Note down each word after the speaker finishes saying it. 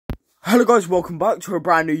Hello guys, welcome back to a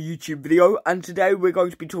brand new YouTube video, and today we're going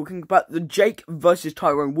to be talking about the Jake versus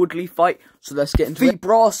Tyron Woodley fight. So let's get into it.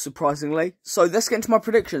 Brass, surprisingly. So let's get into my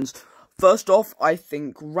predictions. First off, I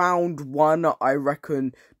think round one, I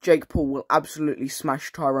reckon Jake Paul will absolutely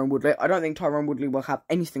smash Tyron Woodley. I don't think Tyron Woodley will have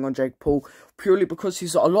anything on Jake Paul, purely because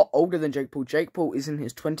he's a lot older than Jake Paul. Jake Paul is in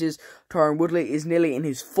his 20s, Tyron Woodley is nearly in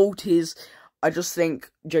his 40s. I just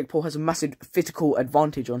think Jake Paul has a massive physical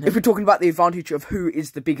advantage on him. If we're talking about the advantage of who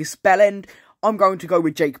is the biggest bellend, I'm going to go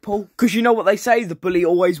with Jake Paul. Because you know what they say, the bully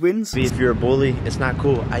always wins. If you're a bully, it's not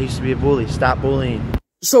cool. I used to be a bully. Stop bullying.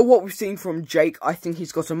 So what we've seen from Jake, I think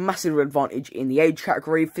he's got a massive advantage in the age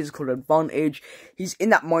category, physical advantage. He's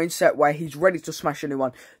in that mindset where he's ready to smash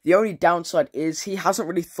anyone. The only downside is he hasn't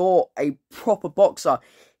really fought a proper boxer.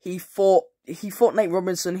 He fought Nate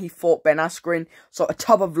Robinson, he fought Ben Askren, so a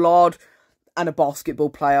tub of lard and a basketball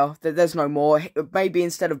player. There's no more. Maybe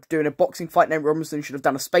instead of doing a boxing fight, Nate Robinson should have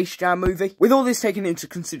done a Space Jam movie. With all this taken into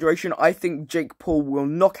consideration, I think Jake Paul will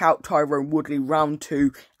knock out Tyron Woodley round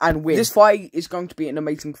 2 and win. This fight is going to be an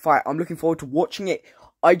amazing fight. I'm looking forward to watching it.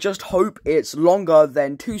 I just hope it's longer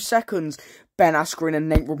than 2 seconds, Ben Askren and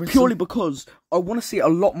Nate Robinson. Purely because I want to see a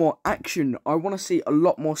lot more action. I want to see a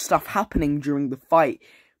lot more stuff happening during the fight,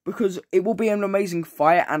 because it will be an amazing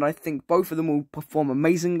fight, and I think both of them will perform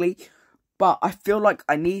amazingly. But I feel like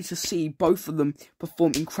I need to see both of them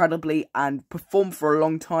perform incredibly and perform for a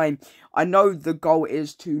long time. I know the goal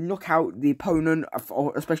is to knock out the opponent,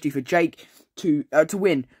 or especially for Jake, to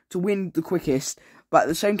win the quickest. But at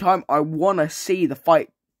the same time, I want to see the fight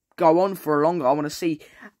go on for longer. I want to see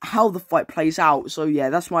how the fight plays out. So yeah,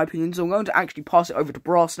 that's my opinion. So I'm going to actually pass it over to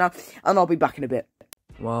Brass now, and I'll be back in a bit.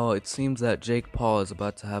 Well, it seems that Jake Paul is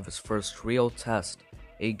about to have his first real test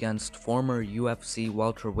against former UFC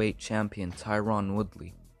welterweight champion Tyron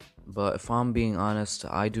Woodley. But if I'm being honest,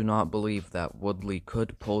 I do not believe that Woodley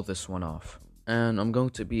could pull this one off. And I'm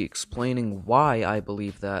going to be explaining why I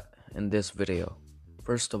believe that in this video.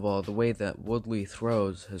 First of all, the way that Woodley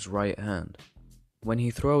throws his right hand. When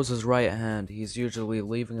he throws his right hand, he's usually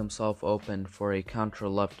leaving himself open for a counter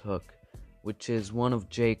left hook, which is one of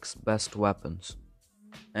Jake's best weapons.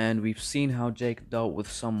 And we've seen how Jake dealt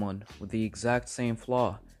with someone with the exact same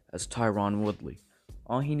flaw as Tyron Woodley.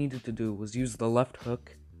 All he needed to do was use the left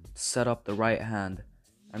hook to set up the right hand,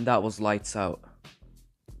 and that was lights out.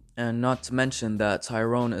 And not to mention that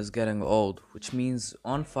Tyron is getting old, which means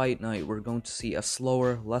on fight night we're going to see a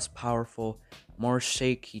slower, less powerful, more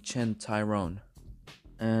shaky-chinned Tyron.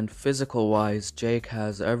 And physical wise, Jake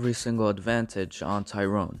has every single advantage on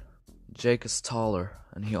Tyron. Jake is taller,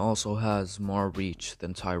 and he also has more reach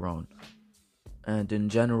than Tyron. And in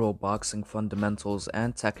general boxing fundamentals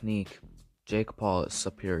and technique, Jake Paul is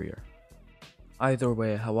superior. Either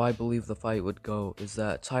way, how I believe the fight would go is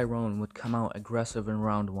that Tyron would come out aggressive in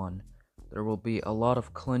round 1. There will be a lot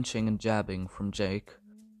of clinching and jabbing from Jake,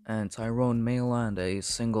 and Tyron may land a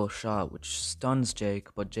single shot which stuns Jake,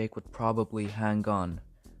 but Jake would probably hang on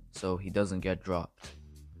so he doesn't get dropped.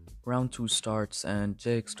 Round 2 starts, and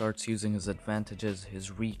Jake starts using his advantages,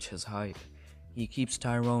 his reach, his height. He keeps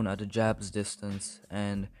Tyron at a jab's distance,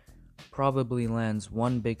 and probably lands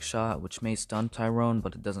one big shot which may stun Tyron,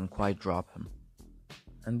 but it doesn't quite drop him.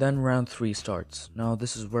 And then round 3 starts. Now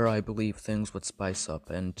this is where I believe things would spice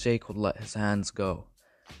up, and Jake would let his hands go.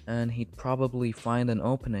 And he'd probably find an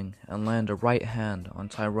opening and land a right hand on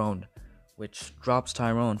Tyron, which drops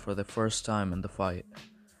Tyron for the first time in the fight.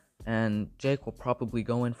 And Jake will probably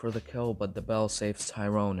go in for the kill, but the bell saves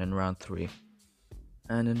Tyron in round 3.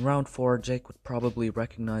 And in round 4, Jake would probably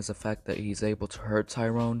recognize the fact that he's able to hurt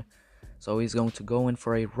Tyron, so he's going to go in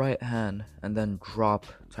for a right hand and then drop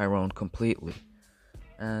Tyron completely.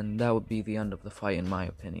 And that would be the end of the fight in my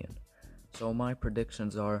opinion. So my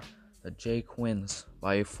predictions are that Jake wins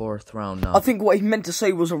by a 4th round knockout. I think what he meant to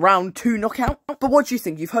say was a round 2 knockout. But what do you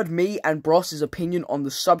think? You've heard me and Brass's opinion on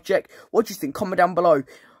the subject. What do you think? Comment down below.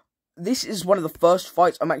 This is one of the first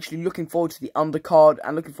fights I'm actually looking forward to the undercard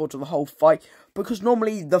and looking forward to the whole fight, because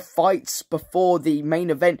normally the fights before the main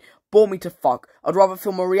event bore me to fuck. I'd rather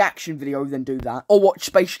film a reaction video than do that, or watch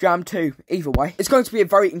Space Jam 2. Either way, it's going to be a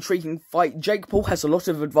very intriguing fight. Jake Paul has a lot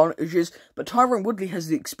of advantages, but Tyron Woodley has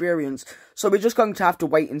the experience, so we're just going to have to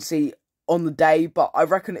wait and see on the day. But I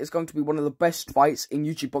reckon it's going to be one of the best fights in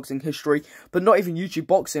YouTube boxing history. But not even YouTube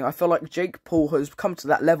boxing. I feel like Jake Paul has come to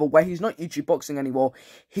that level where he's not YouTube boxing anymore.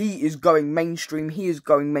 He is going mainstream. He is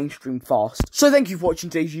going mainstream fast. So thank you for watching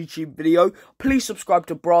today's YouTube video. Please subscribe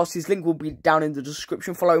to Brass. His link will be down in the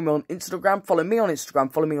description. Follow me on Instagram. Follow me on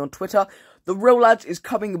Instagram. Follow me on Twitter. The Real Lads is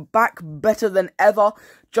coming back better than ever.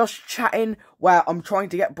 Just chatting, where I'm trying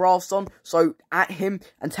to get Brass on, so at him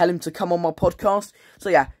and tell him to come on my podcast. So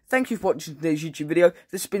yeah, thank you for watching today's YouTube video.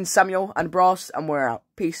 This has been Samuel and Brass, and we're out.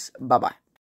 Peace, bye bye.